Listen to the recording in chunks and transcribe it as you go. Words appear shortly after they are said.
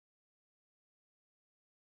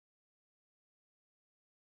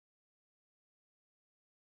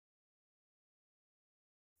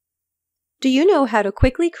Do you know how to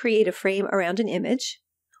quickly create a frame around an image?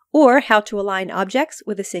 Or how to align objects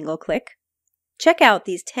with a single click? Check out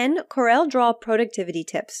these 10 CorelDRAW productivity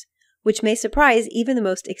tips, which may surprise even the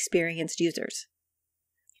most experienced users.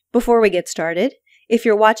 Before we get started, if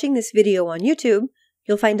you're watching this video on YouTube,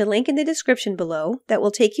 you'll find a link in the description below that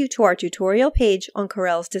will take you to our tutorial page on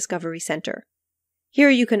Corel's Discovery Center. Here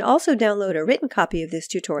you can also download a written copy of this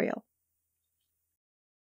tutorial.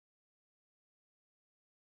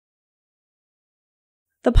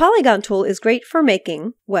 The Polygon tool is great for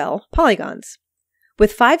making, well, polygons.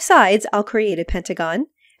 With 5 sides, I'll create a pentagon,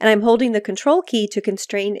 and I'm holding the Control key to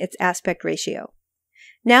constrain its aspect ratio.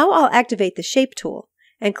 Now I'll activate the Shape tool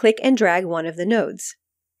and click and drag one of the nodes.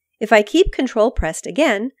 If I keep Control pressed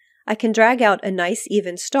again, I can drag out a nice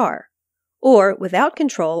even star. Or, without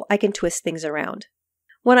Control, I can twist things around.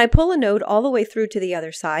 When I pull a node all the way through to the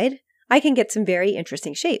other side, I can get some very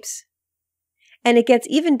interesting shapes. And it gets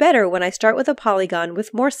even better when I start with a polygon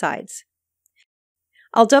with more sides.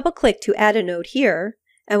 I'll double-click to add a node here,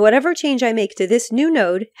 and whatever change I make to this new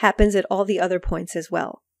node happens at all the other points as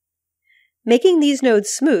well. Making these nodes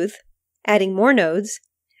smooth, adding more nodes,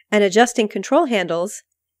 and adjusting control handles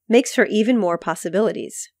makes for even more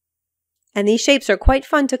possibilities. And these shapes are quite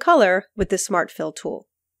fun to color with the Smart Fill tool.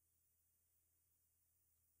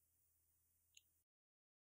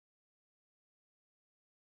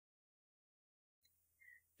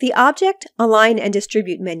 The Object, Align, and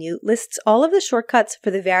Distribute menu lists all of the shortcuts for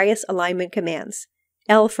the various alignment commands,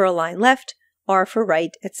 L for align left, R for right,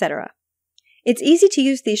 etc. It's easy to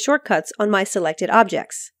use these shortcuts on my selected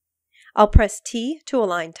objects. I'll press T to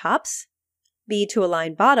align tops, B to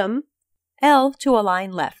align bottom, L to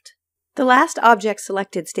align left. The last object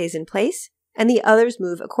selected stays in place, and the others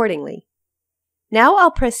move accordingly. Now I'll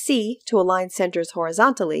press C to align centers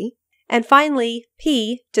horizontally, and finally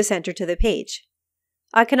P to center to the page.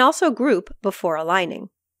 I can also group before aligning.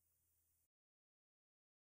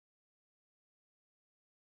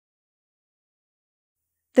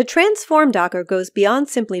 The Transform docker goes beyond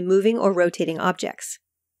simply moving or rotating objects.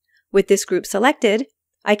 With this group selected,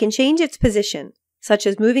 I can change its position, such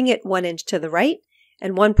as moving it 1 inch to the right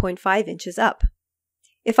and 1.5 inches up.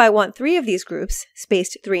 If I want 3 of these groups,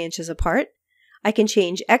 spaced 3 inches apart, I can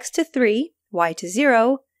change X to 3, Y to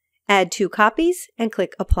 0, add 2 copies, and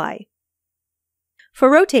click Apply. For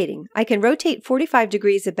rotating, I can rotate 45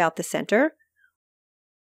 degrees about the center,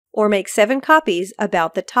 or make 7 copies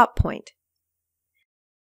about the top point.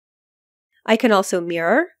 I can also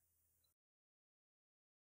mirror,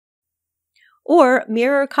 or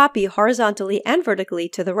mirror copy horizontally and vertically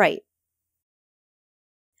to the right.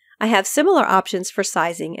 I have similar options for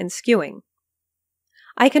sizing and skewing.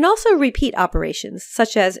 I can also repeat operations,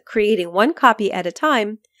 such as creating 1 copy at a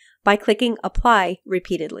time by clicking Apply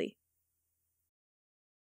repeatedly.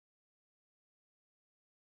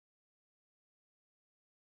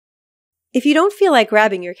 If you don't feel like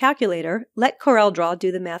grabbing your calculator, let CorelDRAW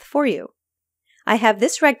do the math for you. I have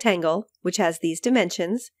this rectangle, which has these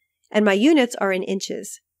dimensions, and my units are in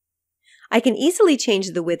inches. I can easily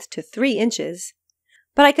change the width to 3 inches,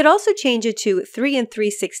 but I could also change it to 3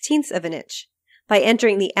 3/16 of an inch by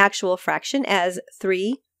entering the actual fraction as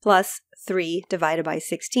 3 plus 3 divided by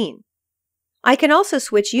 16. I can also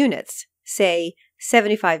switch units, say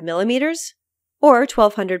 75 millimeters or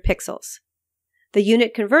 1200 pixels. The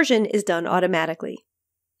unit conversion is done automatically.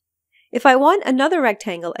 If I want another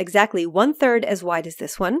rectangle exactly 1/3 as wide as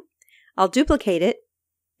this one, I'll duplicate it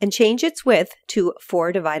and change its width to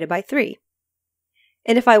 4 divided by 3.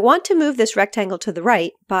 And if I want to move this rectangle to the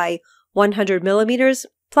right by 100 millimeters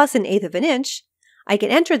plus 1/8 of an inch, I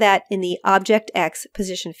can enter that in the Object X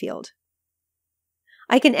position field.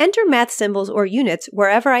 I can enter math symbols or units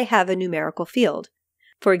wherever I have a numerical field.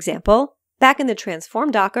 For example, back in the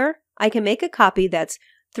Transform docker, I can make a copy that's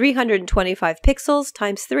 325 pixels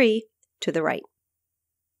times 3 to the right.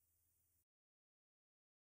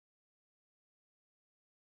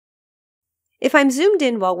 If I'm zoomed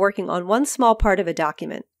in while working on one small part of a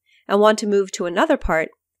document and want to move to another part,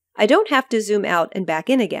 I don't have to zoom out and back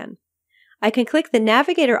in again. I can click the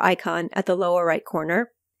Navigator icon at the lower right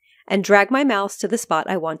corner and drag my mouse to the spot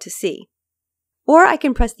I want to see. Or I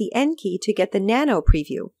can press the N key to get the Nano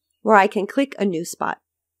preview, where I can click a new spot.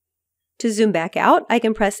 To zoom back out, I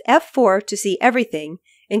can press F4 to see everything,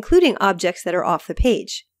 including objects that are off the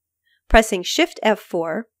page. Pressing Shift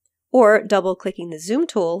F4 or double-clicking the Zoom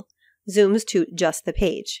tool zooms to just the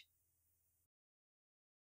page.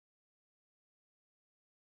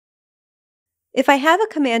 If I have a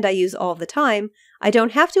command I use all the time, I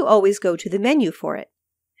don't have to always go to the menu for it.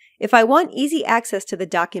 If I want easy access to the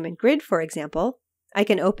document grid, for example, I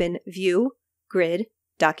can open View, Grid,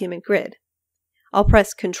 Document Grid. I'll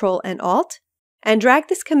press Ctrl and Alt and drag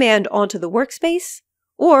this command onto the workspace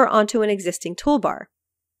or onto an existing toolbar.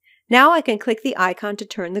 Now I can click the icon to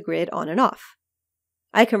turn the grid on and off.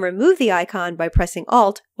 I can remove the icon by pressing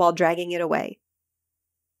Alt while dragging it away.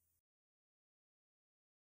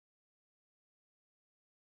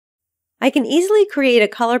 I can easily create a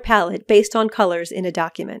color palette based on colors in a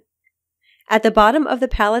document. At the bottom of the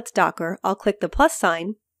palette's docker, I'll click the plus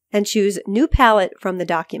sign and choose New Palette from the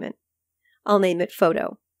document. I'll name it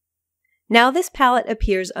Photo. Now this palette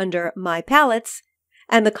appears under My Palettes,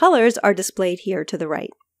 and the colors are displayed here to the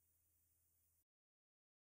right.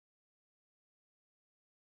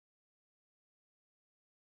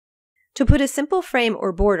 To put a simple frame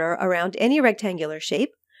or border around any rectangular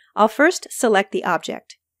shape, I'll first select the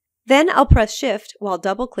object. Then I'll press Shift while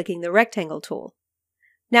double-clicking the Rectangle tool.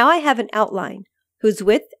 Now I have an outline, whose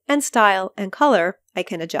width and style and color I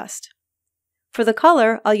can adjust. For the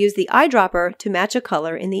color, I'll use the eyedropper to match a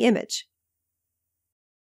color in the image.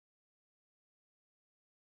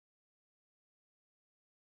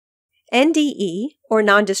 NDE, or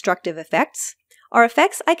non-destructive effects, are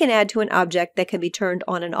effects I can add to an object that can be turned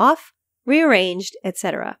on and off, rearranged,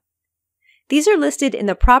 etc. These are listed in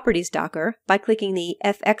the Properties docker by clicking the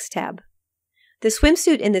FX tab. The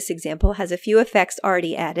swimsuit in this example has a few effects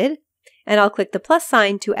already added, and I'll click the plus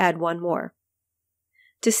sign to add one more.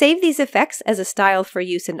 To save these effects as a style for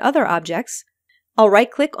use in other objects, I'll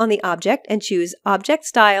right-click on the object and choose Object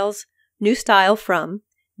Styles, New Style from,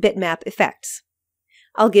 Bitmap Effects.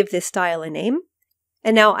 I'll give this style a name,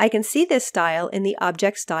 and now I can see this style in the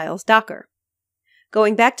Object Styles docker.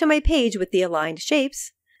 Going back to my page with the aligned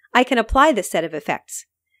shapes, I can apply this set of effects,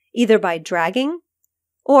 either by dragging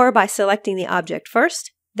or by selecting the object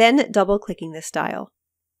first, then double-clicking the style.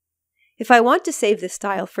 If I want to save this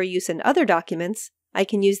style for use in other documents, I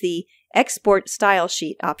can use the Export Style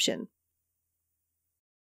Sheet option.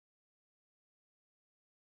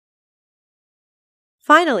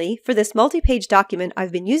 Finally, for this multi-page document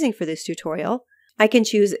I've been using for this tutorial, I can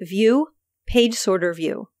choose View, Page Sorter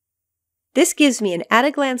View. This gives me an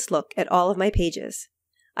at-a-glance look at all of my pages.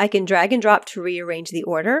 I can drag and drop to rearrange the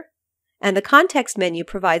order, and the context menu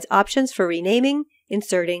provides options for renaming,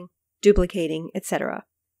 inserting, duplicating, etc.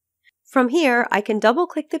 From here, I can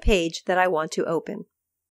double-click the page that I want to open.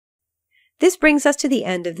 This brings us to the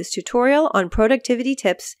end of this tutorial on productivity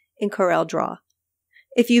tips in CorelDRAW.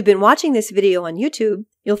 If you've been watching this video on YouTube,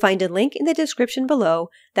 you'll find a link in the description below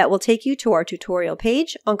that will take you to our tutorial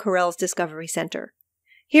page on Corel's Discovery Center.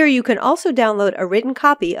 Here you can also download a written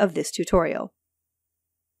copy of this tutorial.